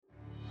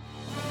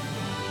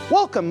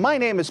Welcome, my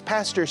name is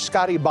Pastor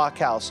Scotty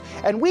Bachhaus,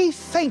 and we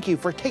thank you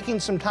for taking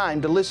some time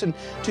to listen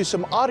to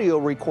some audio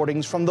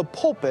recordings from the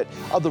pulpit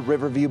of the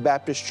Riverview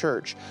Baptist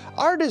Church.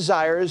 Our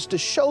desire is to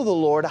show the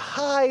Lord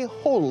high,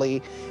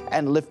 holy,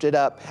 and lifted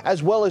up,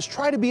 as well as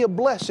try to be a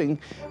blessing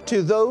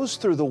to those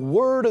through the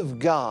Word of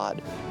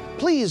God.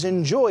 Please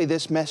enjoy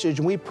this message,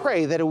 and we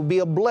pray that it will be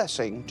a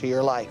blessing to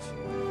your life.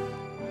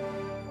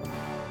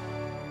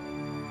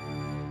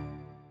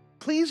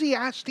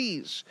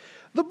 Ecclesiastes,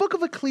 the book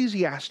of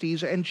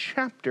Ecclesiastes and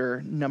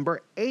chapter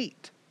number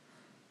 8.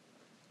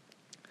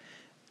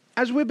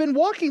 As we've been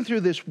walking through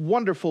this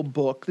wonderful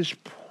book, this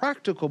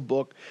practical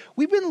book,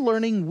 we've been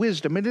learning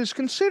wisdom. It is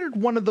considered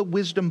one of the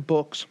wisdom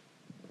books.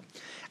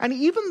 And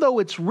even though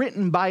it's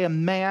written by a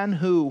man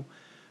who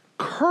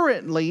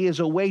currently is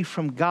away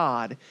from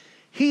God,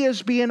 he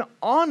is being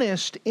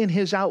honest in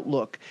his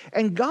outlook,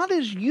 and God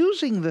is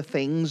using the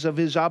things of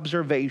his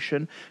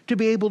observation to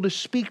be able to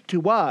speak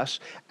to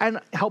us and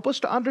help us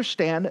to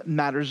understand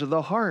matters of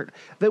the heart,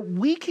 that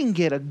we can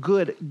get a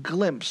good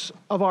glimpse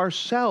of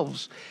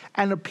ourselves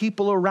and the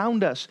people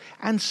around us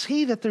and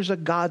see that there's a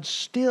God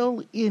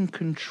still in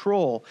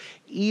control,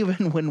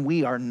 even when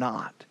we are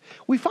not.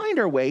 We find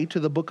our way to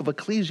the book of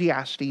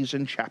Ecclesiastes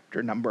in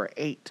chapter number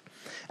 8.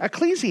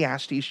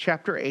 Ecclesiastes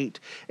chapter 8,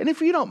 and if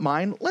you don't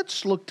mind,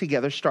 let's look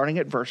together starting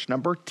at verse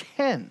number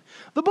 10.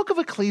 The book of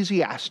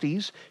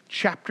Ecclesiastes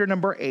chapter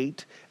number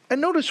 8,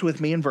 and notice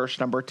with me in verse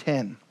number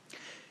 10.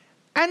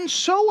 And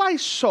so I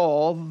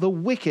saw the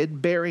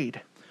wicked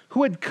buried,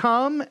 who had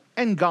come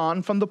and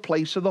gone from the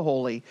place of the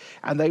holy,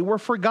 and they were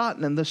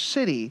forgotten in the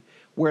city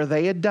where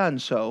they had done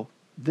so.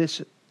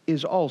 This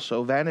is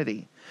also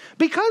vanity.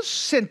 Because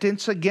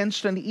sentence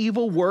against an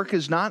evil work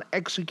is not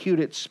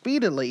executed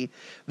speedily,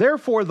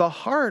 therefore the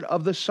heart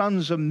of the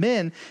sons of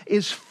men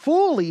is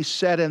fully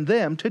set in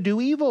them to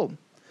do evil.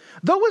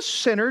 Though a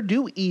sinner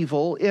do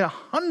evil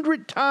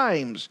 100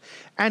 times,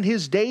 and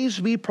his days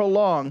be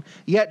prolonged,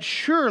 yet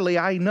surely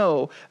I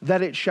know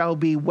that it shall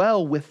be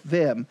well with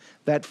them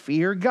that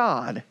fear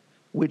God,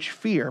 which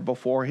fear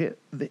before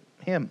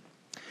him.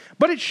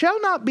 But it shall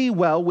not be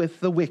well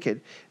with the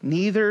wicked,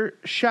 neither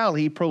shall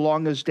he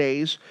prolong his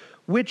days,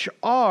 which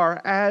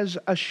are as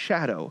a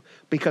shadow,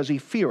 because he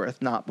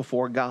feareth not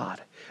before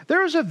God.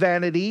 There is a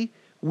vanity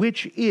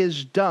which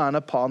is done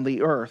upon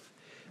the earth,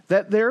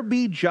 that there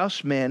be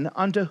just men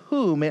unto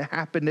whom it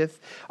happeneth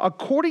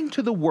according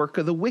to the work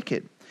of the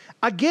wicked.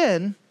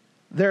 Again,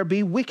 there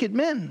be wicked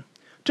men,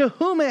 to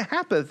whom it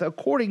happeneth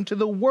according to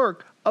the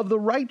work of the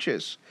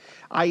righteous.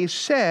 I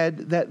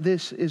said that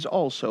this is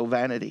also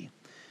vanity.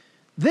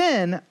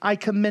 Then I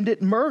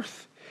commended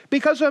mirth,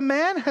 because a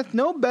man hath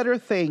no better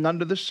thing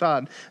under the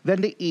sun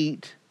than to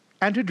eat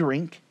and to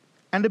drink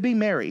and to be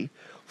merry,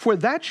 for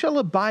that shall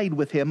abide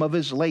with him of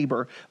his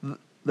labor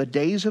the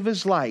days of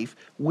his life,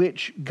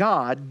 which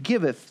God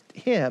giveth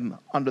him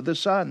under the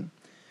sun.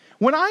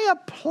 When I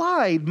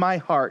applied my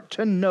heart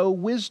to know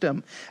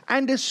wisdom,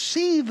 and to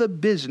see the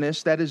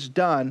business that is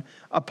done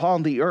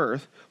upon the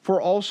earth,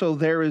 for also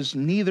there is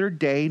neither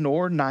day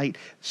nor night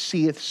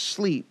seeth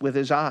sleep with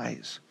his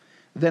eyes,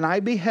 then I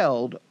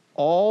beheld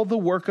all the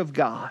work of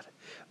God,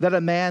 that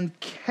a man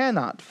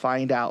cannot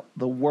find out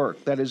the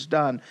work that is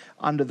done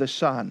under the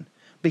sun.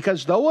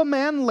 Because though a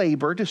man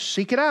labor to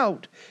seek it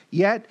out,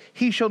 yet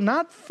he shall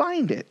not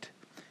find it.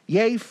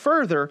 Yea,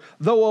 further,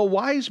 though a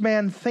wise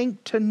man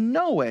think to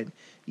know it,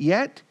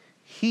 yet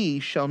he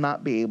shall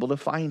not be able to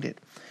find it.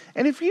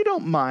 And if you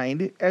don't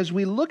mind, as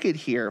we look at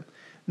here,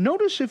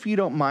 notice if you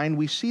don't mind,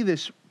 we see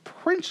this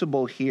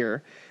principle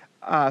here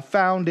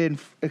found in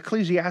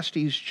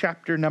Ecclesiastes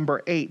chapter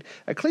number 8.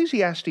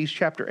 Ecclesiastes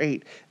chapter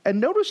 8.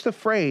 And notice the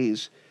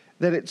phrase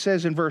that it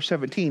says in verse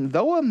 17,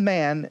 though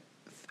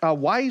a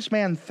wise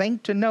man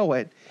think to know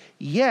it,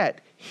 yet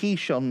he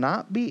shall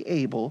not be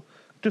able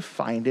to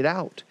find it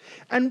out.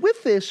 And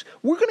with this,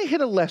 we're going to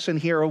hit a lesson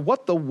here of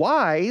what the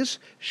wise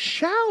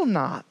shall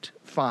not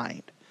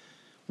find.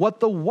 What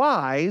the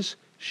wise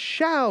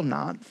shall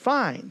not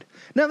find.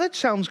 Now that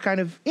sounds kind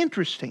of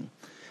interesting.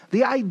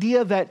 The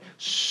idea that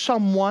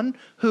someone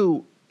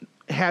who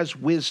has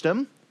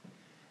wisdom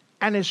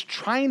and is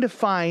trying to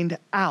find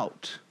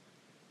out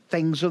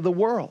things of the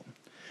world,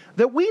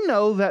 that we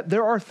know that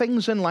there are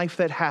things in life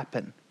that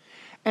happen,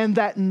 and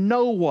that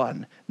no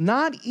one,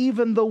 not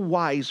even the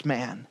wise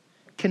man,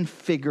 can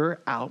figure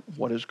out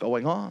what is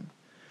going on.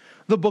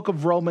 The book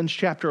of Romans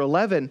chapter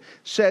 11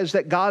 says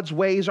that God's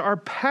ways are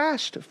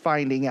past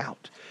finding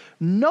out.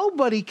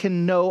 Nobody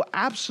can know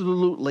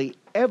absolutely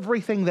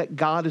everything that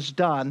God has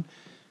done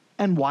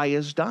and why he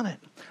has done it.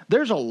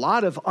 There's a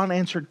lot of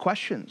unanswered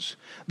questions.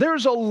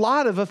 There's a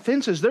lot of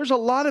offenses. There's a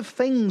lot of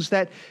things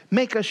that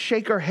make us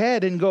shake our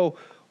head and go,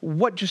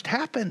 what just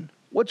happened?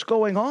 What's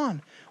going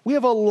on? We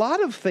have a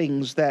lot of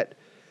things that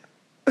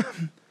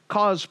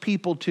cause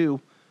people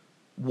to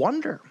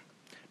wonder.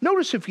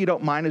 Notice, if you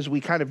don't mind, as we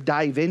kind of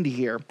dive into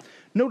here,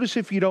 notice,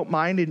 if you don't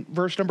mind, in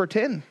verse number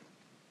 10.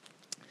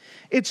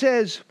 It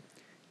says,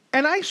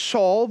 and I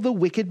saw the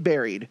wicked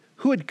buried,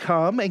 who had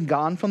come and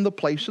gone from the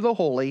place of the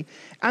holy,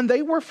 and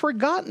they were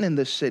forgotten in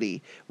the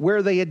city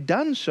where they had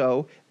done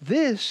so.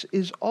 This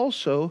is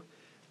also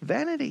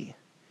vanity.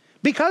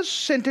 Because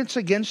sentence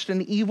against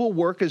an evil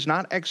work is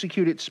not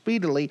executed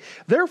speedily,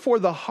 therefore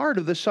the heart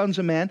of the sons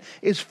of man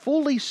is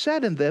fully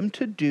set in them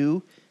to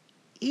do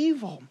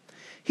evil.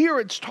 Here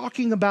it's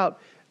talking about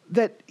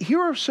that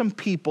here are some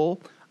people,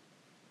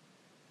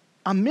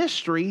 a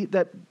mystery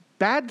that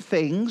bad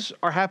things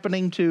are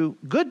happening to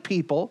good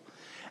people,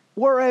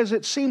 whereas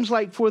it seems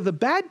like for the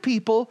bad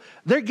people,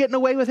 they're getting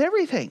away with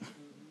everything.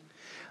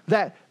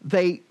 That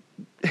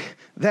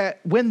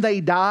when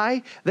they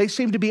die, they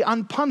seem to be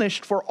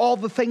unpunished for all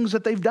the things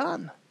that they've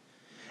done.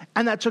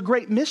 And that's a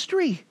great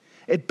mystery.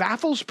 It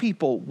baffles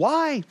people.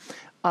 Why?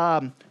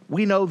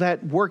 We know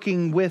that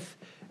working with,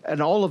 and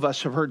all of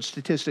us have heard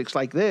statistics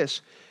like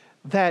this,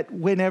 that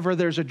whenever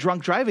there's a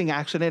drunk driving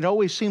accident, it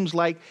always seems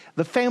like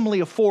the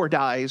family of 4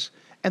 dies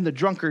and the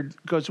drunkard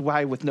goes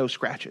away with no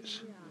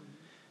scratches. Yeah.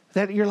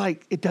 That you're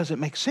like, it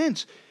doesn't make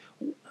sense.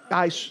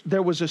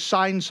 There was a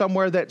sign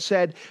somewhere that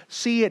said,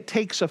 see, it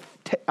takes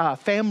a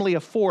family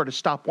of 4 to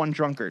stop one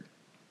drunkard.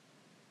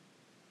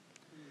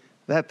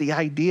 That the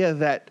idea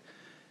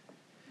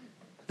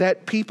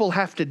that people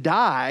have to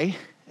die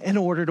in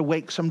order to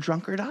wake some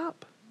drunkard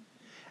up.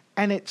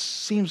 And it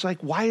seems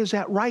like, why is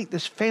that right?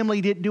 This family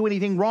didn't do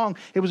anything wrong.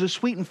 It was a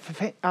sweet and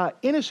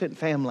innocent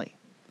family.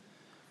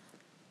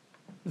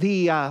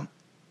 The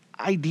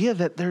idea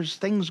that there's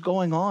things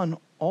going on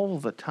all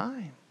the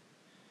time.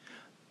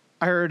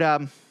 I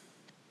heard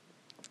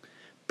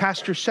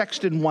Pastor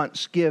Sexton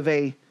once give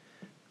a,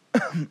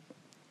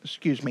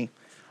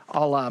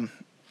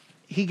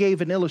 he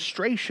gave an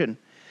illustration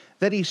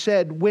that he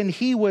said when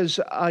he was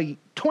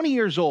 20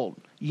 years old,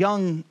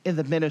 young in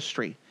the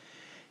ministry,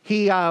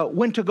 he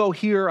went to go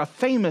hear a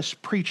famous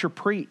preacher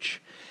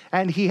preach,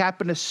 and he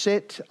happened to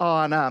sit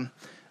on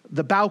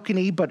the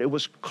balcony, but it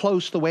was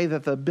close the way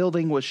that the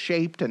building was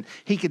shaped, and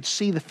he could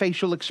see the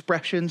facial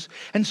expressions,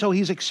 and so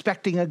he's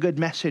expecting a good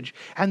message,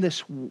 and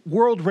this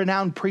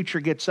world-renowned preacher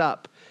gets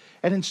up,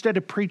 and instead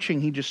of preaching,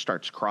 he just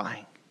starts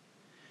crying.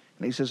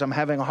 And he says, I'm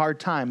having a hard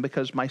time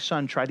because my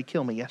son tried to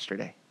kill me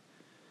yesterday.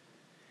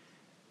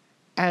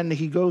 And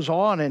he goes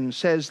on and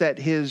says that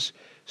his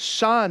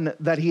son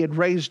that he had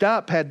raised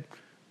up had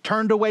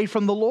turned away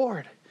from the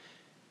Lord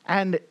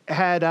and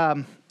had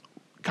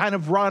kind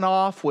of run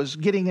off, was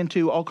getting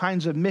into all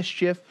kinds of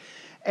mischief.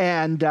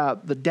 And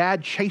the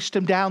dad chased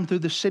him down through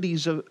the city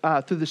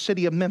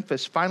of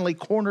Memphis, finally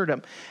cornered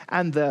him.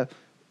 And the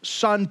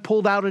son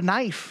pulled out a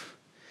knife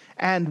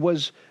and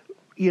was,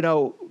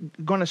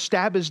 going to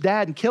stab his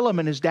dad and kill him.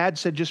 And his dad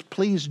said, just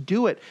please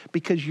do it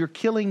because you're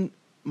killing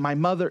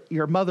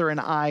your mother and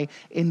I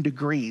in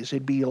degrees.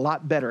 It'd be a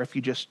lot better if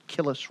you just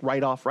kill us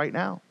right off right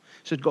now.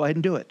 He said, go ahead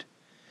and do it.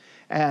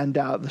 And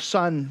the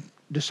son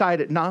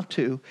decided not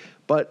to,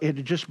 but it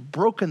had just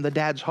broken the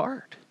dad's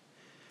heart.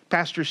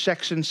 Pastor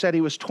Sexton said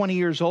he was 20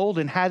 years old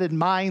and had in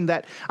mind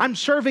that I'm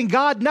serving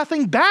God,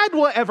 nothing bad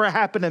will ever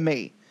happen to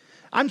me.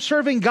 I'm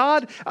serving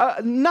God,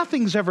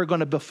 nothing's ever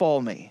going to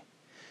befall me.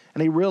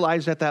 And he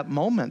realized at that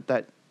moment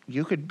that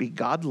you could be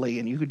godly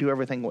and you could do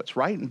everything what's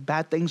right and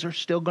bad things are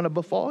still going to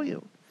befall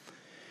you.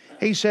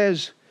 He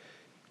says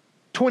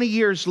 20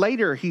 years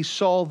later, he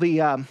saw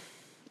the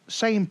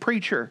same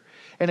preacher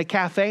in a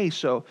cafe.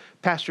 So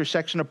Pastor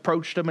Sexton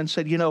approached him and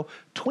said,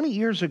 20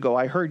 years ago,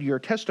 I heard your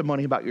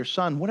testimony about your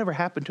son. Whatever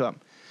happened to him?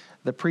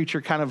 The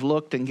preacher kind of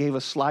looked and gave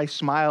a sly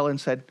smile and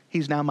said,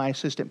 he's now my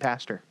assistant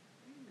pastor.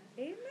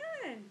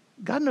 Amen.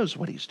 God knows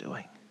what he's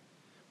doing.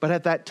 But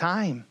at that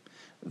time,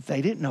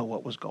 they didn't know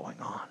what was going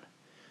on.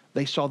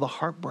 They saw the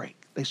heartbreak.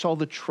 They saw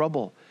the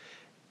trouble.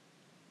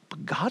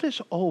 But God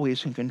is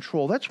always in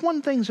control. That's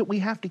one thing that we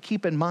have to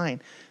keep in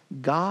mind.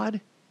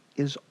 God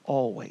is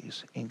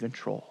always in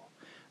control.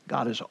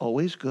 God is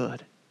always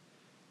good,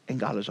 and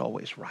God is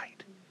always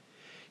right.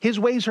 His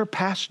ways are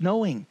past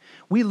knowing.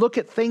 We look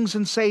at things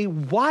and say,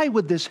 why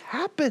would this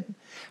happen?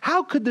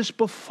 How could this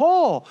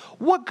befall?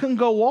 What can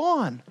go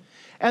on?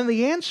 And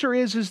the answer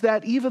is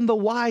that even the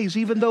wise,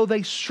 even though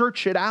they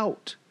search it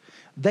out,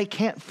 they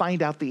can't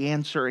find out the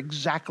answer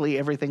exactly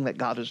everything that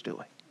God is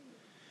doing.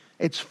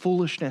 It's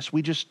foolishness.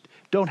 We just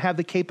don't have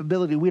the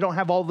capability. We don't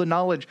have all the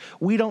knowledge.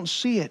 We don't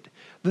see it.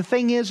 The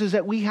thing is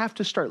that we have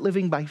to start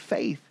living by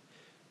faith,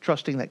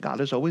 trusting that God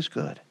is always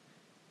good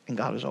and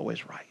God is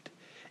always right.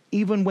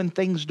 Even when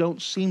things don't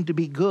seem to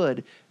be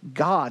good,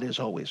 God is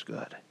always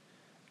good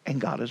and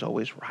God is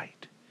always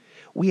right.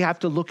 We have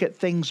to look at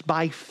things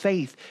by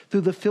faith,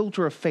 through the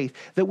filter of faith,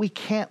 that we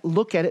can't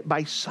look at it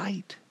by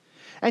sight.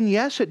 And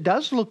yes, it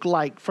does look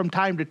like from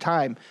time to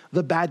time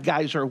the bad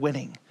guys are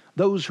winning.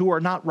 Those who are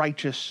not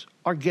righteous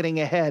are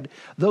getting ahead.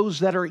 Those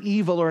that are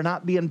evil are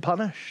not being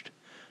punished.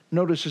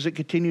 Notice as it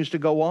continues to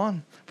go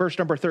on, verse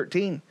number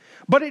 13.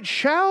 But it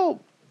shall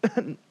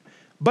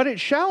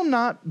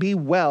not be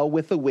well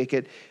with the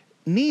wicked,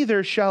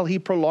 neither shall he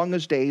prolong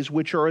his days,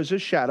 which are as a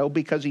shadow,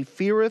 because he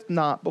feareth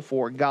not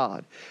before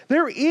God.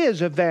 There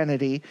is a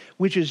vanity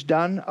which is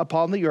done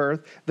upon the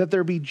earth, that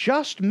there be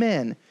just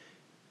men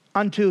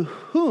unto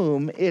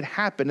whom it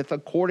happeneth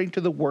according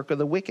to the work of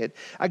the wicked.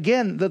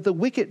 Again, that the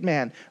wicked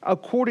man,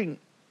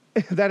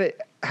 that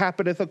it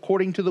happeneth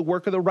according to the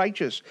work of the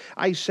righteous.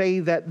 I say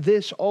that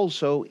this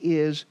also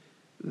is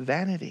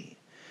vanity.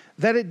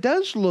 That it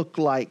does look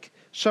like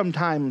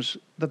sometimes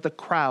that the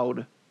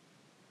crowd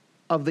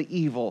of the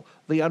evil,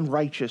 the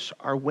unrighteous,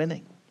 are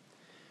winning.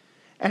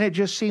 And it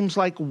just seems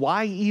like,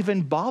 why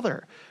even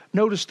bother?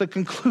 Notice the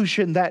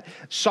conclusion that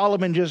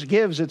Solomon just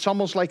gives. It's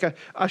almost like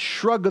a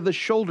shrug of the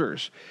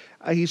shoulders.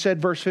 He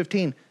said, verse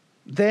 15,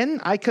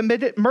 then I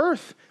committed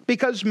mirth,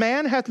 because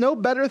man hath no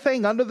better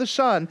thing under the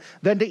sun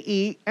than to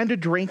eat and to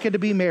drink and to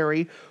be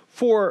merry,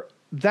 for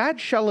that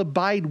shall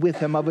abide with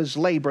him of his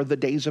labor the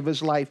days of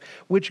his life,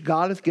 which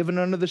God hath given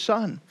under the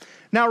sun.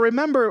 Now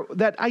remember,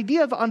 that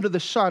idea of under the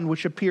sun,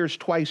 which appears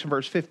twice in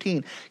verse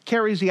 15,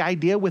 carries the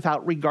idea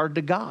without regard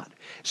to God.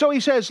 So he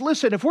says,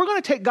 listen, if we're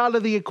going to take God out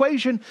of the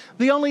equation,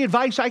 the only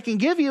advice I can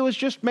give you is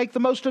just make the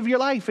most of your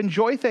life,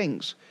 enjoy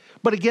things.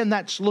 But again,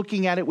 that's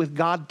looking at it with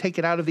God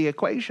taken out of the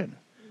equation.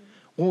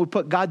 When we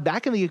put God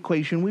back in the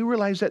equation, we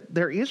realize that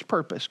there is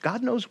purpose.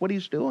 God knows what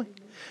he's doing.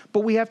 But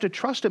we have to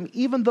trust him,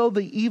 even though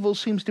the evil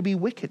seems to be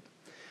winning.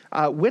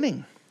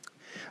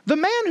 The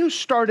man who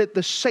started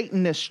the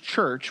Satanist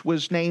church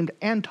was named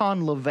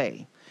Anton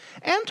LaVey.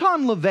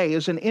 Anton LaVey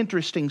is an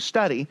interesting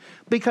study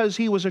because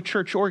he was a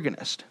church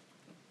organist.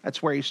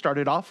 That's where he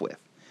started off with.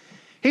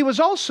 He was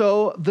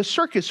also the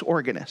circus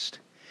organist.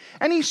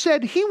 And he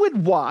said he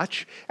would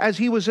watch as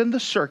he was in the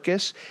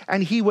circus,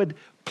 and he would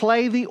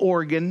play the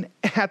organ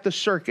at the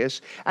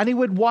circus, and he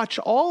would watch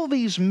all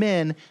these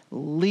men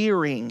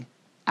leering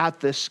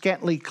at the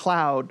scantily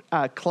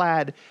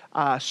clad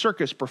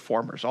circus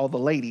performers, all the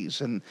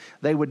ladies, and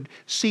they would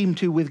seem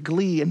to, with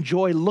glee,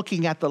 enjoy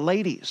looking at the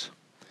ladies.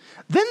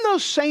 Then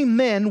those same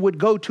men would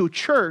go to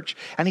church,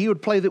 and he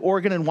would play the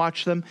organ and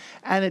watch them,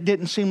 and it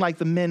didn't seem like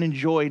the men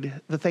enjoyed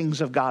the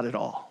things of God at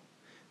all.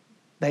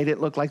 They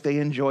didn't look like they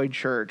enjoyed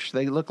church.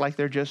 They looked like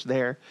they're just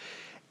there.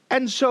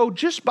 And so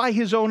just by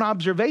his own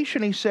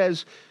observation, he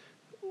says,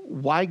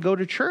 why go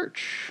to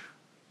church?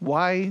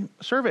 Why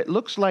serve it?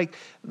 Looks like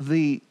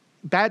the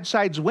bad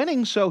side's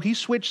winning, so he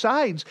switched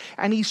sides,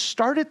 and he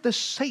started the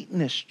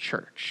Satanist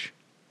church.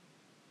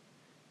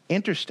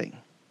 Interesting.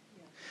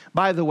 Yeah.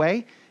 By the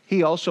way,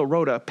 he also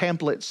wrote a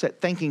pamphlet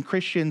thanking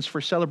Christians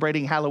for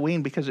celebrating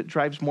Halloween because it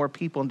drives more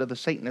people into the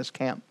Satanist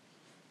camp.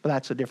 But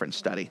that's a different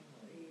study.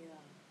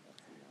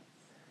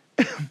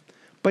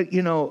 But,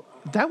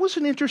 that was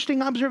an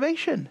interesting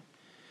observation.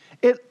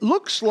 It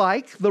looks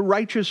like the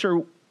righteous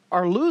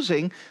are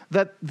losing,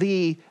 that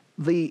the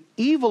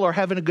evil are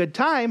having a good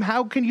time.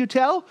 How can you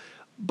tell?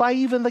 By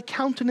even the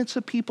countenance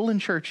of people in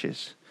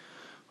churches.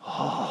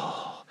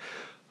 Oh,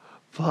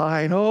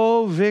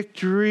 final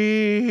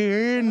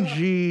victory in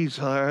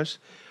Jesus.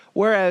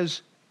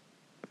 Whereas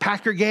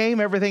Packer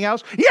game, everything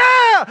else,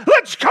 yeah,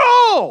 let's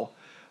go!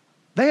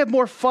 They have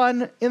more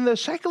fun in the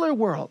secular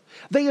world.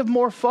 They have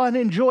more fun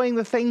enjoying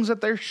the things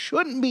that they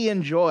shouldn't be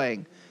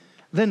enjoying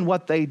than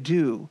what they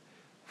do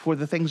for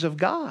the things of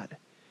God.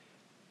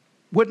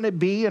 Wouldn't it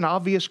be an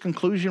obvious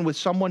conclusion with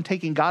someone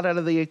taking God out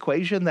of the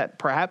equation that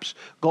perhaps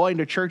going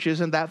to church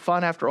isn't that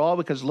fun after all,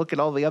 because look at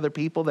all the other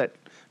people that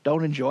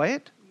don't enjoy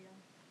it? Yeah.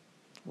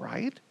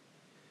 Right?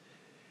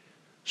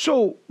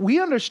 So we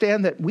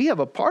understand that we have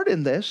a part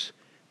in this,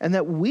 and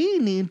that we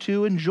need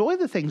to enjoy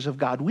the things of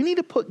God. We need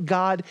to put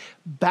God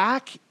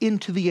back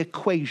into the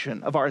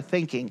equation of our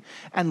thinking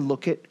and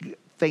look at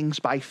things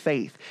by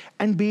faith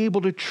and be able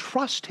to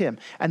trust him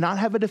and not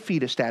have a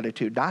defeatist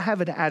attitude, not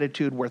have an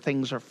attitude where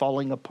things are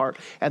falling apart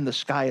and the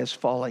sky is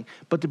falling,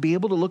 but to be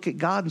able to look at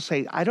God and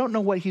say, I don't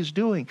know what he's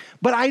doing,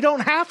 but I don't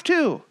have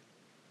to.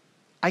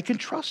 I can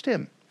trust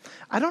him.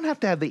 I don't have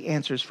to have the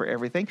answers for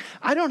everything.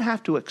 I don't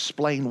have to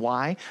explain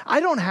why.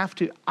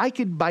 I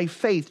could by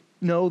faith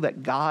know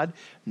that God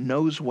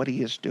knows what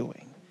he is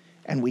doing,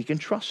 and we can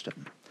trust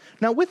him.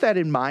 Now, with that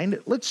in mind,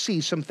 let's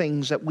see some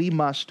things that we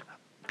must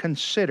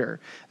consider,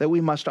 that we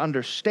must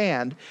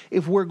understand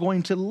if we're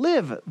going to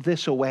live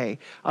this way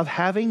of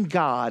having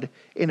God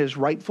in his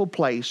rightful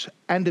place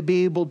and to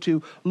be able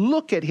to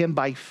look at him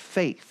by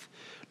faith.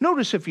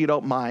 Notice, if you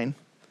don't mind,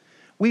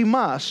 we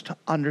must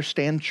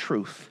understand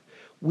truth.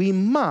 We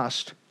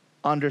must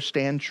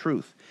understand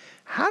truth.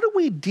 How do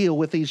we deal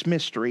with these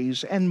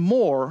mysteries and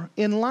more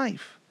in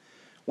life?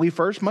 We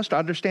first must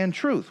understand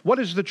truth. What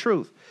is the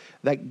truth?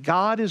 That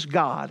God is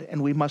God,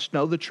 and we must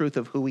know the truth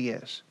of who he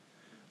is.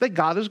 That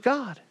God is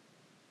God.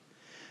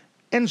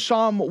 In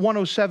Psalm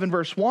 107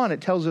 verse 1,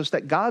 it tells us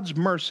that God's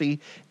mercy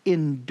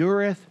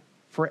endureth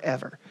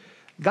forever.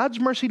 God's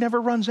mercy never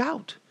runs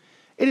out.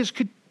 It is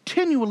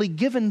continually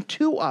given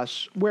to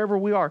us wherever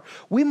we are.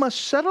 We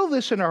must settle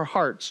this in our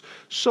hearts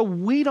so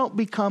we don't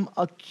become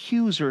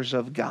accusers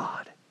of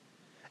God.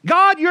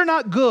 God, you're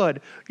not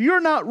good. You're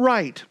not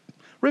right.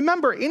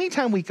 Remember,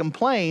 anytime we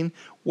complain,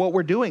 what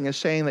we're doing is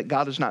saying that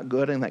God is not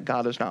good and that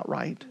God is not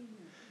right.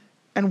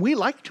 And we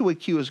like to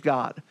accuse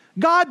God.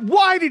 God,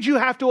 why did you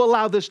have to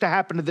allow this to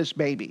happen to this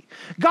baby?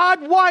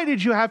 God, why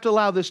did you have to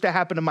allow this to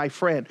happen to my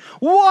friend?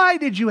 Why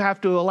did you have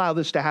to allow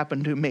this to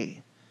happen to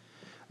me?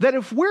 That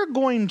if we're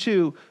going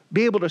to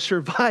be able to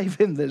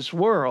survive in this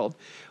world,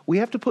 we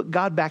have to put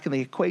God back in the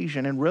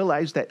equation and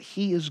realize that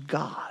He is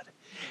God.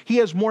 He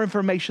has more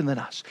information than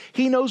us.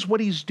 He knows what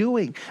He's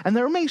doing. And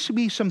there may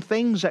be some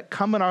things that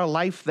come in our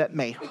life that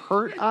may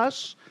hurt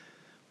us,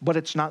 but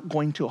it's not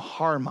going to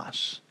harm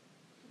us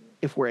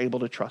if we're able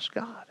to trust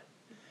God.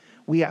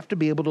 We have to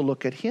be able to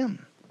look at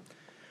Him.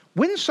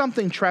 When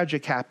something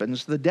tragic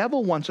happens, the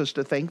devil wants us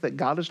to think that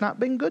God has not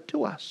been good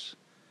to us.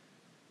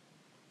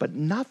 But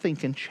nothing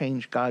can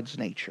change God's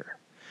nature.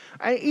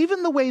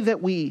 Even the way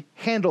that we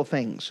handle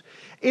things.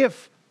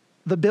 If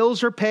the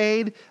bills are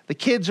paid, the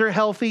kids are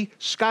healthy,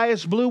 sky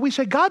is blue, we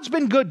say, God's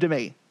been good to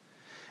me.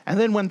 And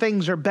then when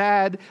things are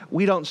bad,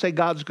 we don't say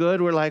God's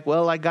good. We're like,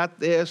 well, I got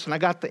this, and I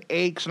got the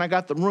aches, and I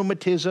got the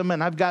rheumatism,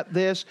 and I've got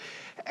this.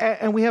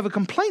 And we have a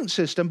complaint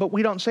system, but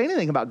we don't say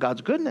anything about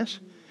God's goodness.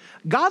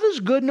 God is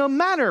good no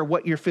matter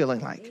what you're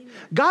feeling like.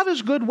 God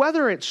is good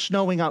whether it's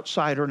snowing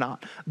outside or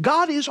not.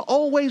 God is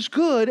always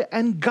good,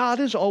 and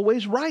God is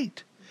always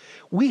right.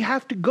 We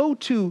have to go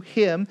to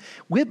Him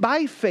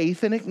by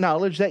faith and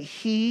acknowledge that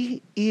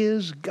He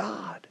is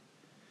God.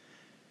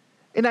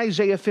 In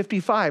Isaiah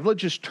 55,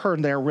 let's just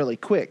turn there really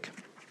quick.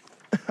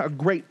 A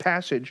great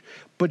passage,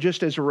 but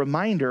just as a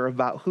reminder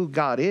about who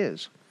God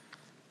is.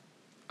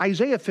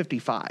 Isaiah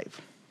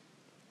 55.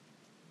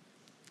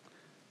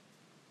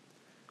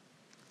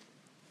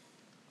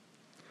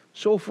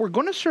 So if we're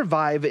going to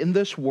survive in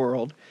this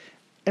world,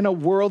 in a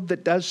world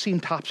that does seem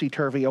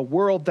topsy-turvy, a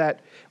world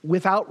that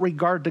without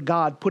regard to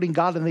God, putting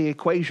God in the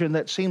equation,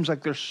 that seems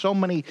like there's so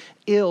many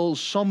ills,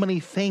 so many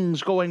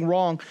things going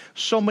wrong,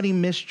 so many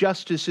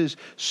misjustices,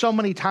 so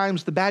many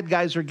times the bad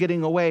guys are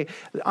getting away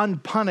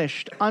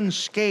unpunished,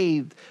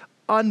 unscathed,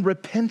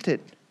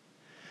 unrepentant.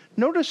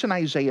 Notice in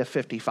Isaiah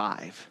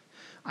 55,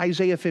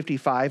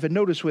 and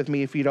notice with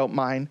me if you don't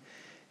mind,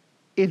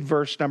 in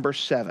verse number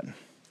 7.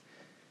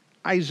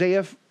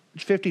 Isaiah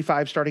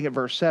 55, starting at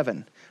verse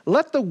 7.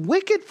 Let the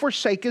wicked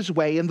forsake his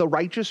way, and the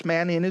righteous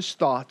man in his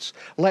thoughts.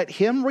 Let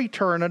him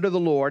return unto the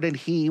Lord, and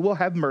He will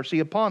have mercy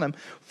upon him.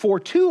 For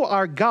to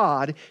our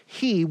God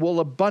He will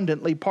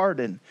abundantly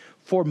pardon.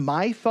 For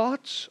my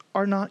thoughts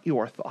are not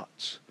your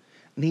thoughts,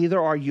 neither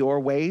are your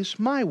ways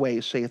my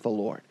ways, saith the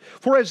Lord.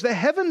 For as the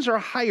heavens are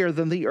higher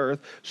than the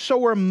earth,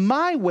 so are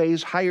my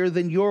ways higher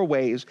than your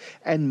ways,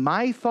 and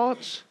my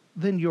thoughts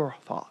than your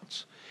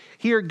thoughts.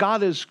 Here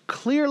God is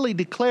clearly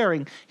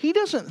declaring He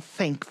doesn't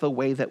think the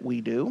way that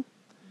we do.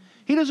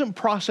 He doesn't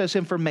process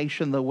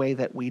information the way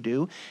that we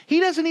do. He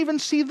doesn't even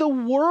see the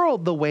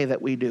world the way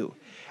that we do.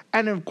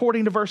 And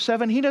according to verse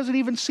 7, He doesn't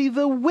even see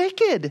the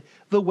wicked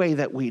the way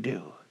that we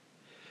do.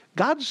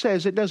 God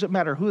says it doesn't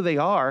matter who they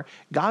are,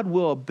 God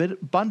will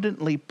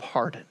abundantly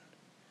pardon.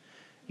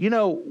 You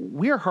know,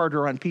 we're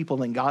harder on people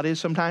than God is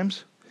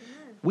sometimes.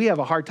 We have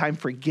a hard time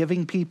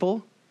forgiving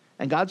people.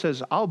 And God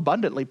says, I'll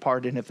abundantly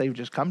pardon if they've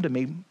just come to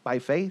me by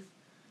faith,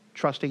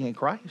 trusting in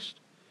Christ.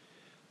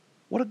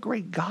 What a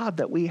great God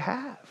that we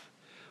have.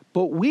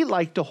 But we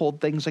like to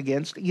hold things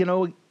against,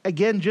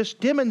 again,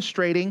 just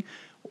demonstrating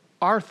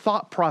our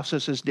thought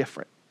process is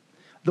different.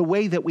 The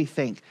way that we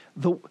think,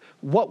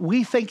 what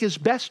we think is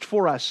best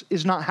for us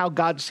is not how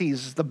God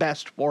sees the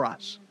best for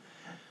us.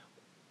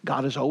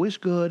 God is always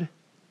good,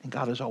 and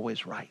God is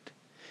always right.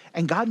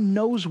 And God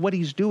knows what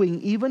He's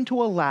doing even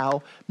to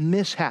allow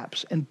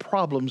mishaps and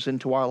problems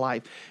into our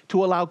life,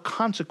 to allow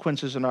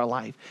consequences in our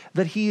life,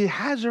 that He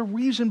has a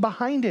reason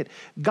behind it.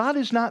 God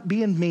is not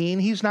being mean.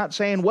 He's not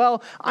saying,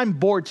 well, I'm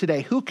bored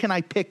today. Who can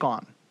I pick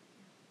on?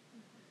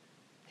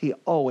 He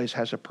always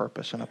has a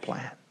purpose and a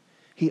plan.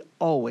 He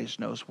always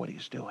knows what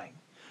He's doing.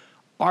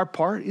 Our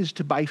part is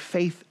to, by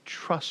faith,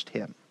 trust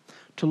Him,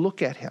 to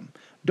look at Him.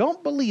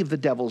 Don't believe the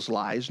devil's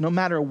lies. No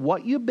matter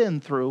what you've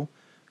been through,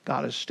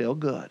 God is still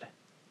good.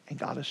 And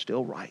God is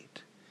still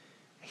right.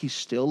 He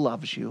still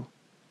loves you,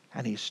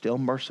 and He's still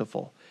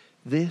merciful.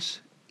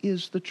 This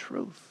is the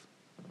truth.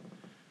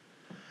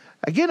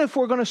 Again, if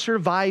we're going to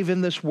survive in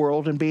this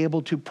world and be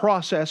able to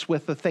process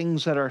with the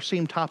things that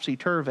seem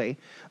topsy-turvy,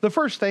 the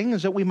first thing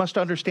is that we must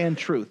understand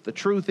truth. The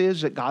truth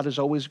is that God is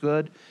always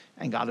good,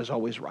 and God is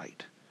always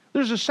right.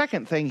 There's a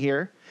second thing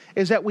here,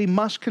 is that we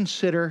must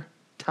consider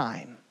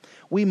time.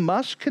 We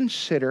must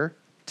consider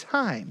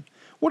time.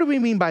 What do we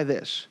mean by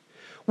this?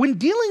 When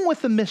dealing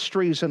with the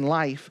mysteries in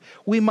life,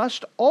 we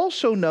must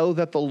also know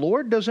that the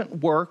Lord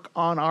doesn't work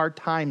on our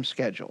time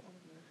schedule.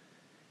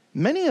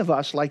 Many of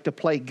us like to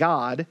play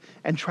God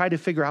and try to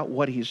figure out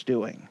what He's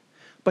doing.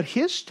 But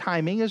His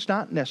timing is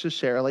not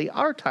necessarily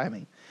our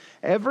timing.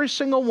 Every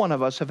single one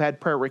of us have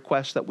had prayer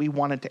requests that we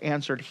wanted to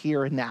answer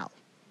here and now.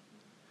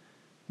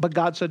 But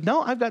God said,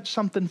 no, I've got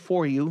something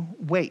for you.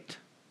 Wait.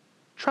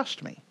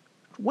 Trust me.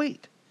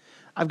 Wait.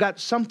 I've got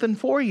something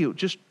for you.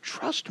 Just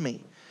trust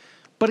me.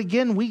 But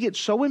again, we get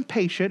so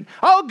impatient.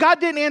 Oh,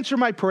 God didn't answer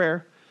my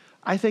prayer.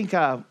 I think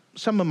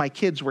some of my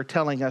kids were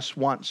telling us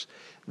once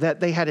that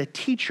they had a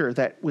teacher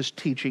that was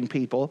teaching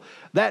people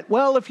that,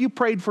 well, if you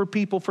prayed for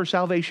people for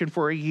salvation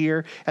for a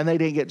year and they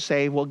didn't get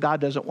saved, well,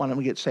 God doesn't want them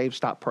to get saved,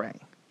 stop praying.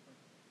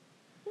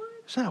 What?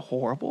 Isn't that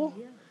horrible?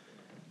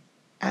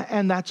 Yeah.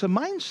 And that's a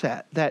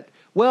mindset that,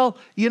 well,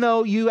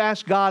 you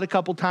asked God a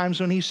couple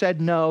times when he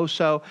said no,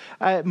 so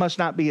it must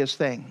not be his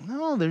thing.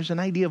 No, there's an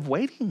idea of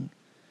waiting.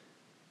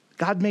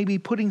 God may be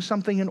putting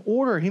something in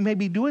order. He may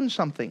be doing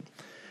something.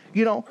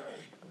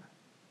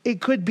 It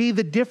could be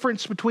the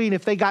difference between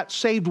if they got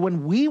saved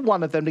when we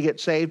wanted them to get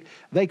saved,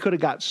 they could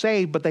have got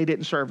saved, but they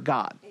didn't serve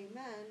God.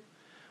 Amen.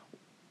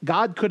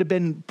 God could have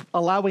been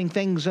allowing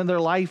things in their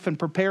life and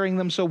preparing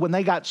them so when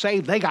they got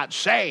saved, they got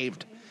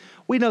saved.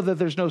 We know that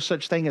there's no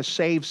such thing as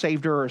saved,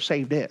 savior, or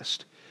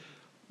savedist.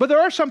 But there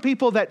are some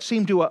people that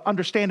seem to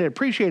understand and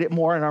appreciate it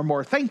more and are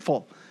more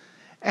thankful.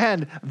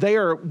 And they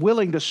are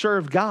willing to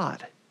serve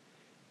God.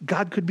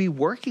 God could be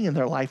working in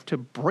their life to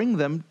bring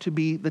them to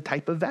be the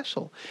type of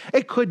vessel.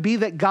 It could be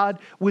that God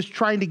was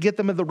trying to get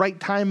them at the right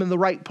time in the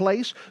right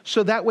place.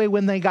 So that way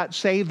when they got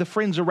saved, the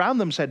friends around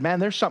them said,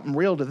 man, there's something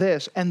real to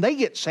this. And they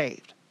get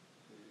saved.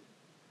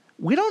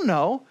 We don't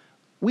know.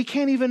 We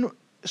can't even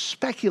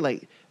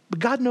speculate. But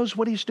God knows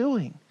what he's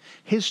doing.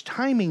 His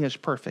timing is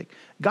perfect.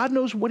 God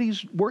knows what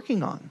he's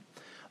working on.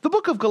 The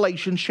book of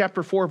Galatians,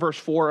 chapter 4, verse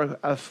 4,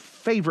 a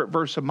favorite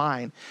verse of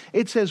mine.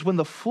 It says, when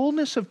the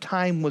fullness of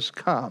time was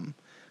come,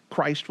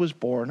 Christ was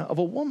born of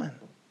a woman.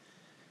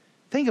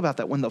 Think about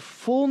that. When the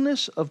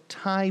fullness of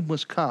time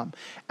was come,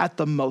 at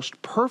the most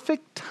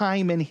perfect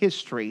time in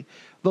history,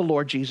 the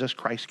Lord Jesus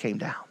Christ came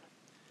down.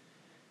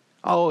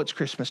 Oh, it's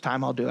Christmas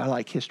time. I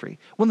like history.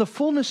 When the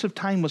fullness of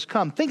time was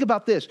come, think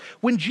about this.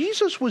 When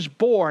Jesus was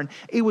born,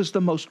 it was the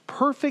most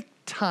perfect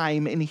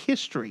time in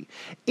history.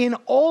 In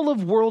all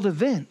of world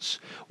events,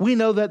 we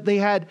know that they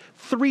had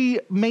three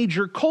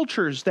major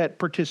cultures that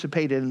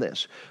participated in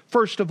this.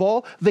 First of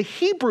all, the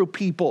Hebrew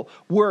people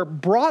were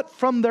brought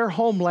from their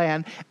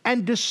homeland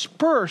and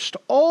dispersed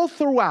all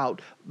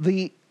throughout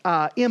the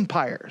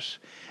empires.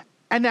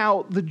 And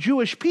now the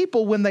Jewish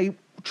people, when they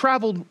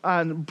traveled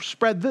and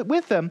spread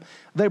with them,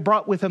 they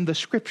brought with them the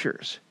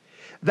scriptures.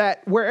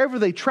 That wherever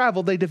they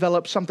traveled, they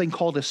developed something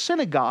called a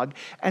synagogue.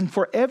 And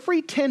for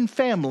every 10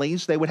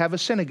 families, they would have a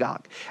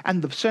synagogue.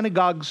 And the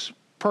synagogue's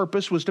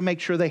purpose was to make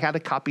sure they had a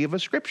copy of a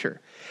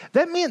scripture.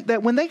 That meant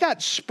that when they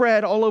got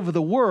spread all over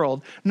the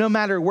world, no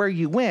matter where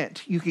you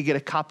went, you could get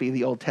a copy of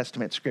the Old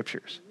Testament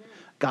scriptures.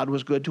 God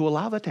was good to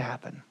allow that to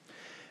happen.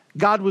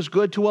 God was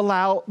good to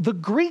allow the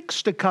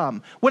Greeks to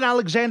come. When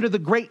Alexander the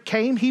Great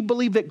came, he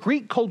believed that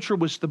Greek culture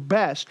was the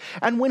best.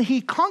 And when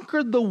he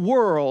conquered the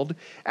world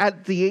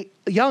at the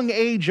young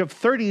age of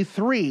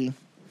 33,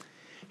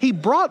 he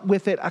brought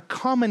with it a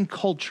common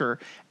culture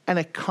and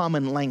a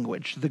common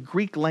language, the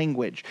Greek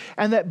language.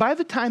 And that by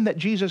the time that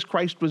Jesus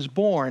Christ was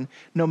born,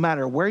 no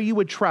matter where you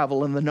would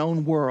travel in the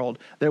known world,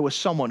 there was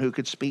someone who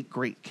could speak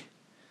Greek.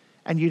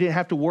 And you didn't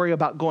have to worry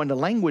about going to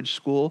language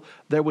school.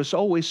 There was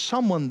always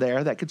someone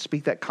there that could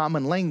speak that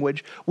common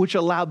language, which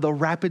allowed the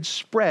rapid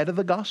spread of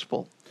the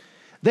gospel.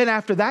 Then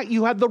after that,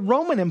 you had the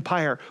Roman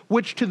Empire,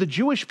 which to the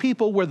Jewish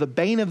people were the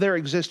bane of their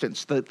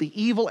existence, the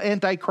evil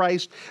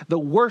Antichrist, the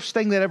worst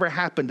thing that ever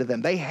happened to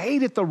them. They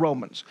hated the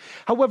Romans.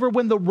 However,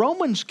 when the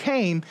Romans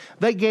came,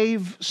 they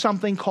gave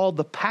something called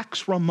the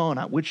Pax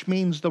Romana, which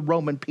means the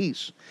Roman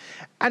peace.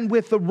 And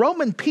with the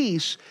Roman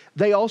peace,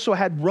 they also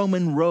had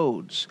Roman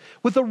roads.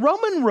 With the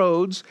Roman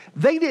roads,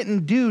 they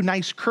didn't do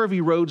nice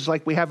curvy roads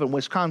like we have in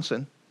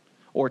Wisconsin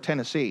or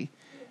Tennessee.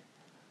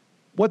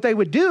 What they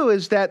would do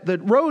is that the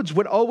roads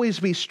would always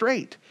be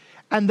straight.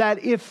 And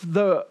that if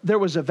there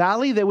was a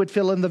valley, they would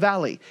fill in the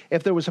valley.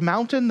 If there was a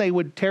mountain, they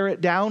would tear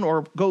it down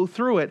or go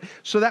through it.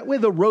 So that way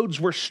the roads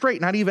were straight,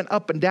 not even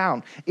up and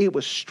down. It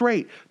was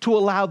straight to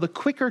allow the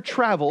quicker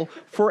travel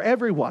for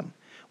everyone.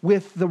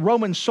 With the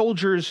Roman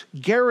soldiers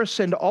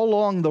garrisoned all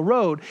along the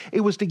road, it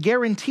was to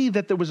guarantee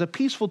that there was a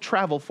peaceful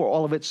travel for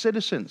all of its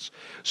citizens.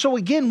 So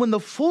again, when the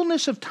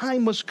fullness of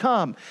time was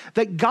come,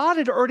 that God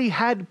had already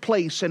had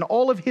place in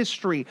all of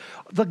history,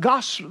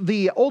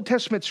 the Old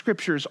Testament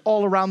scriptures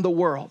all around the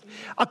world,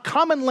 a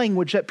common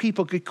language that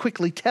people could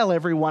quickly tell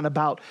everyone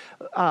about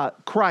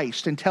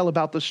Christ and tell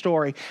about the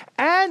story,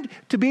 and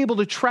to be able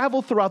to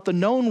travel throughout the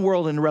known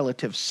world in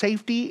relative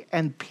safety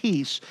and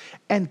peace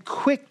and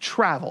quick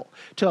travel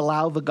to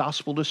allow the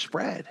gospel to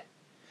spread.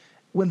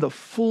 When the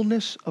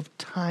fullness of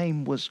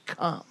time was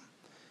come,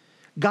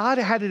 God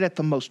had it at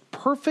the most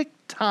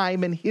perfect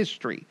time in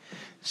history.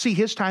 See,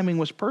 his timing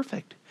was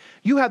perfect.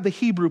 You have the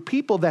Hebrew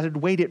people that had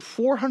waited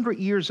 400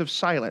 years of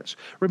silence.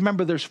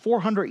 Remember, there's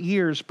 400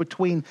 years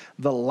between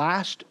the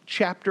last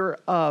chapter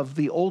of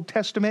the Old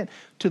Testament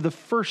to the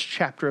first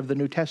chapter of the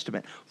New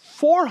Testament.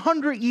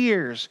 400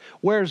 years,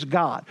 where's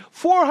God?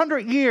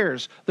 400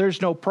 years,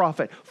 there's no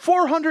prophet.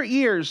 400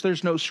 years,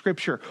 there's no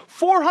scripture.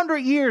 400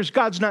 years,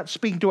 God's not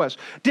speaking to us.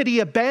 Did he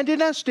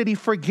abandon us? Did he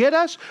forget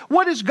us?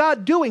 What is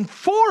God doing?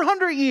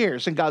 400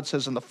 years. And God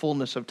says, in the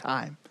fullness of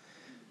time,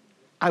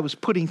 I was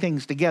putting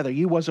things together.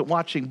 You wasn't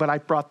watching, but I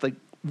brought the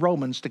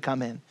Romans to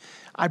come in.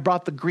 I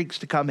brought the Greeks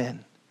to come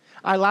in.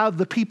 I allowed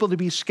the people to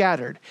be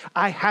scattered.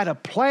 I had a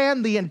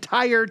plan the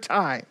entire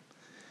time.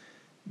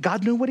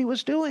 God knew what he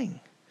was doing.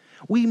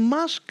 We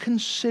must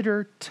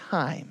consider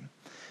time,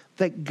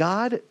 that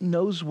God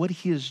knows what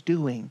he is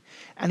doing,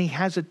 and he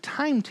has a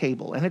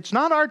timetable. And it's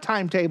not our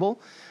timetable,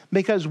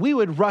 because we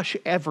would rush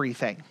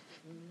everything,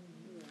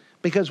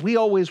 because we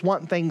always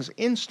want things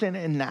instant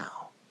and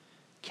now.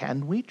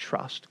 Can we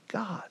trust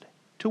God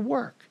to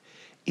work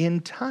in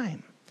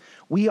time?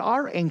 We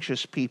are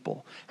anxious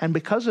people, and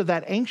because of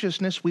that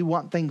anxiousness, we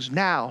want things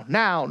now,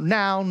 now,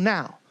 now,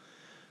 now.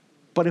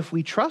 But if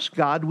we trust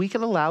God, we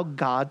can allow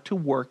God to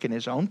work in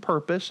his own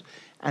purpose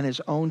and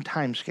his own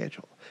time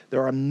schedule.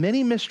 There are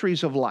many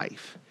mysteries of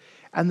life,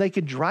 and they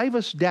could drive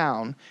us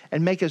down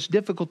and make us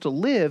difficult to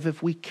live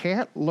if we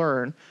can't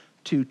learn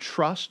to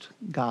trust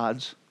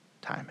God's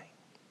timing.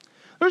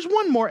 There's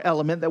one more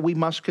element that we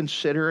must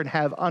consider and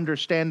have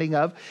understanding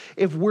of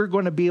if we're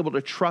going to be able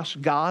to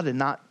trust God and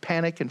not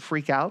panic and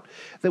freak out,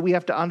 that we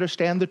have to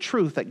understand the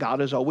truth that God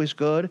is always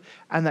good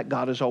and that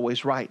God is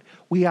always right.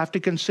 We have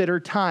to consider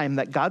time,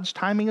 that God's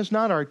timing is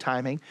not our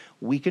timing.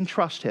 We can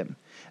trust him.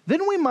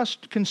 Then we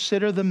must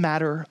consider the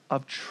matter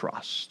of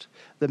trust,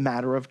 the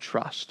matter of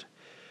trust.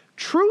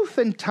 Truth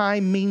and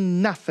time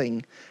mean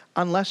nothing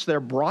unless they're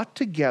brought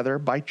together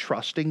by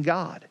trusting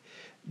God.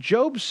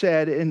 Job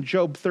said in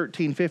Job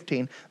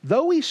 13:15,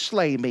 though he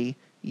slay me,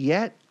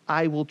 yet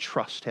I will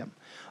trust him.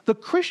 The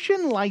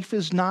Christian life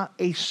is not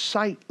a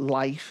sight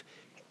life.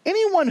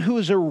 Anyone who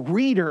is a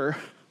reader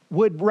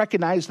would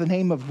recognize the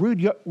name of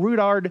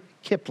Rudyard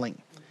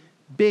Kipling,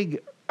 big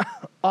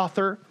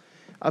author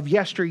of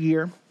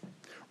yesteryear.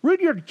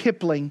 Rudyard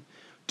Kipling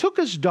took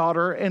his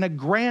daughter in a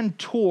grand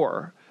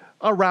tour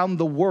around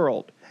the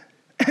world,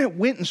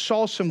 went and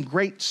saw some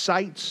great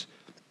sights,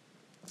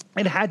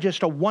 and had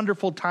just a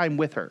wonderful time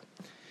with her.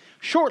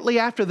 Shortly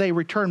after they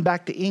returned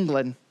back to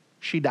England,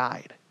 she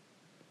died.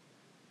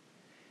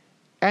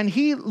 And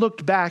he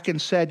looked back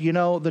and said, you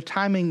know, the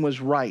timing was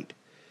right.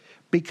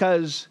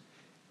 Because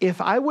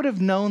if I would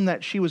have known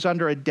that she was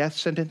under a death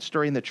sentence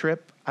during the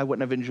trip, I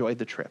wouldn't have enjoyed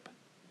the trip.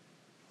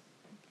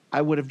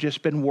 I would have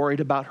just been worried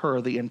about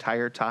her the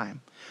entire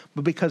time.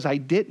 But because I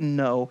didn't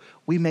know,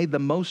 we made the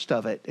most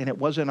of it, and it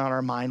wasn't on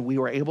our mind. We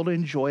were able to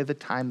enjoy the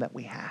time that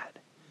we had.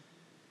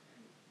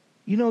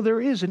 You know,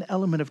 there is an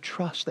element of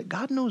trust that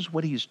God knows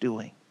what he's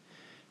doing.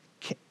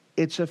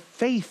 It's a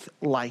faith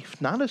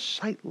life, not a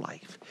sight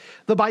life.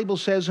 The Bible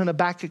says in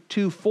Habakkuk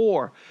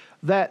 2:4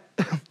 that,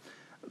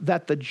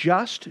 that the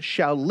just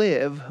shall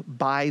live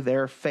by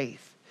their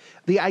faith.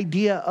 The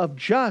idea of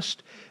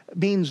just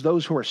means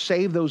those who are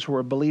saved, those who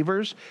are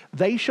believers,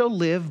 they shall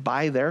live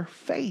by their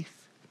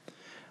faith.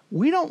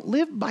 We don't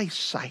live by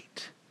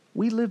sight.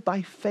 We live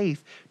by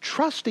faith,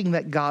 trusting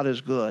that God is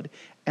good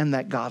and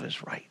that God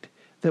is right,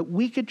 that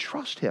we could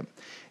trust him.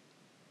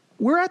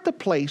 We're at the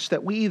place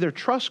that we either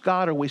trust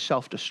God or we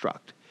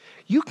self-destruct.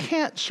 You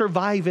can't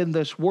survive in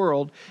this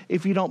world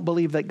if you don't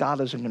believe that God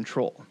is in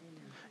control.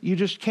 You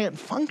just can't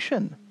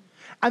function.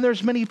 And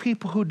there's many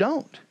people who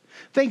don't.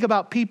 Think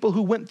about people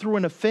who went through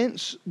an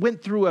offense,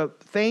 went through a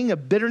thing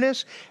of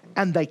bitterness,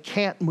 and they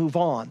can't move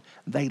on.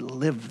 They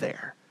live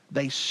there.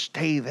 They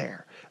stay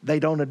there. They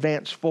don't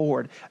advance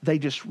forward. They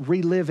just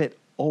relive it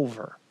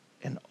over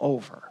and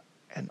over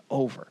and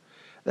over.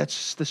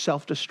 That's the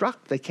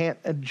self-destruct. They can't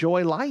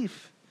enjoy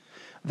life.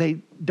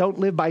 They don't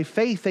live by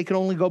faith. They can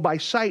only go by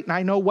sight. And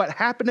I know what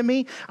happened to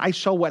me. I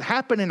saw what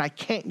happened and I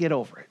can't get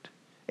over it.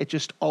 It's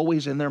just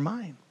always in their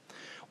mind.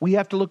 We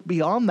have to look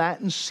beyond that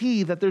and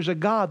see that there's a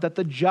God, that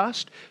the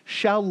just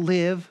shall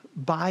live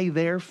by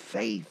their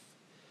faith.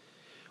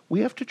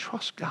 We have to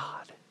trust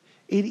God.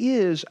 It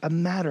is a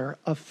matter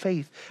of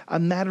faith, a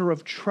matter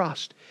of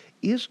trust.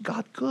 Is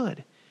God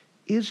good?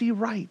 Is he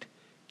right?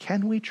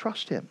 Can we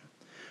trust him?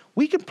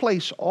 We can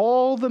place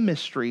all the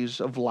mysteries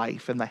of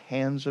life in the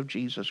hands of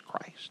Jesus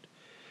Christ.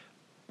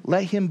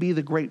 Let him be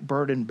the great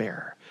burden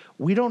bearer.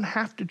 We don't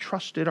have to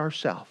trust it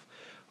ourselves.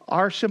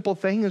 Our simple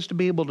thing is to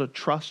be able to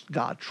trust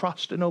God,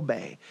 trust and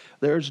obey.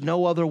 There's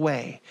no other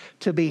way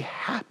to be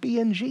happy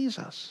in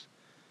Jesus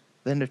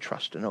than to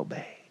trust and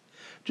obey.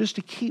 Just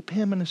to keep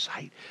him in the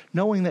sight,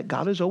 knowing that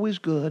God is always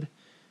good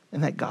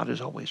and that God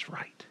is always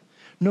right.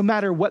 No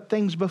matter what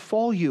things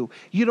befall you,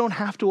 you don't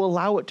have to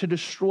allow it to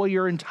destroy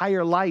your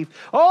entire life.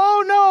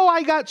 Oh no,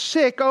 I got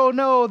sick. Oh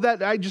no,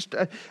 that I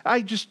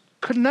just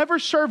could never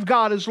serve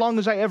God as long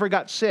as I ever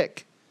got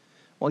sick.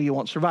 Well, you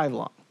won't survive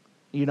long.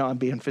 You know, I'm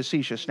being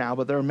facetious now,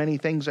 but there are many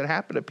things that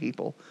happen to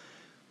people.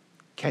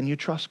 Can you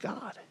trust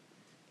God?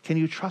 Can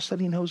you trust that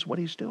he knows what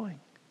he's doing?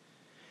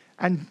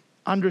 And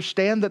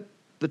understand that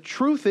the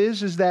truth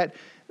is that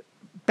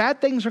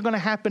bad things are going to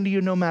happen to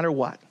you no matter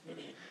what.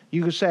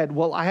 You said,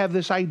 well, I have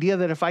this idea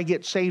that if I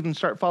get saved and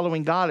start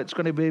following God, it's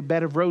going to be a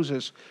bed of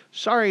roses.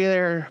 Sorry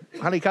there,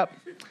 honeycup.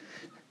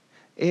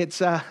 It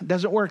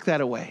doesn't work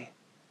that way.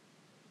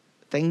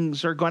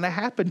 Things are going to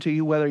happen to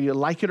you whether you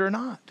like it or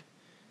not.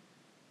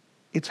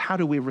 It's how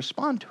do we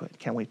respond to it?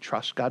 Can we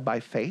trust God by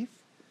faith?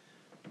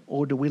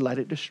 Or do we let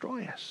it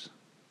destroy us?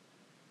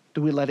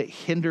 Do we let it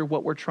hinder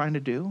what we're trying to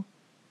do?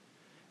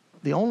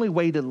 the only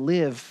way to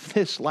live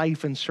this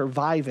life and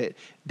survive it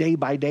day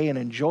by day and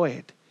enjoy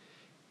it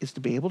is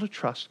to be able to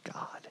trust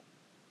God,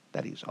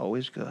 that He's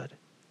always good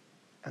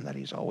and that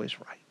He's always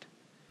right.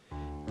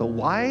 The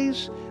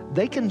wise,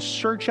 they can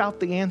search out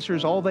the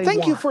answers all they want.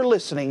 Thank you for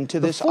listening to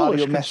this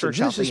audio message.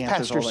 This is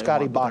Pastor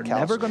Scotty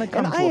Bachhaus,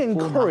 and I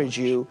encourage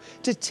you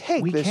to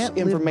take this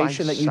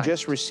information that you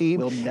just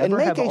received and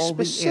make a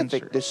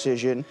specific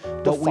decision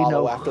to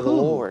follow after the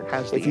Lord.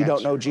 If you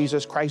don't know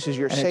Jesus Christ as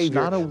your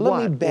Savior,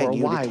 let me beg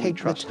you to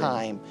take the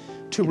time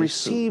to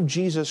receive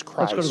Jesus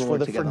Christ for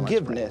the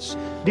forgiveness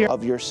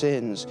of your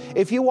sins.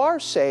 If you are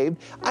saved,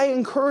 I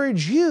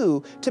encourage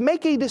you to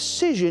make a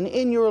decision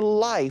in your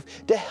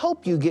life to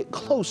help you get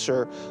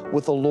closer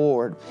with the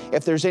Lord.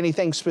 If there's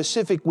anything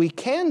specific we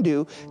can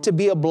do to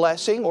be a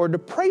blessing or to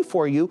pray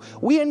for you,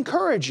 we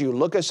encourage you.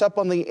 Look us up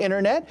on the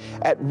internet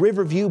at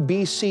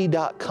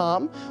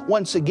riverviewbc.com.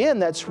 Once again,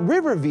 that's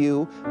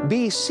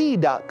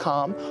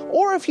riverviewbc.com.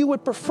 Or if you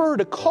would prefer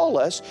to call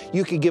us,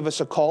 you could give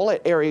us a call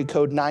at area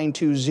code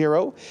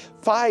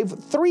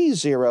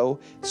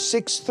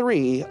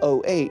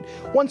 920-530-6308.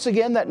 Once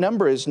again, that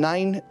number is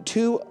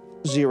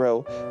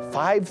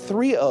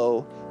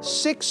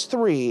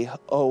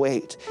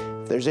 920-530-6308.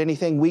 If there's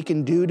anything we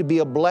can do to be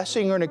a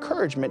blessing or an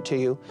encouragement to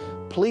you,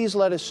 please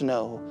let us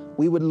know.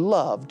 We would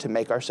love to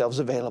make ourselves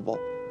available.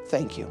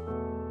 Thank you.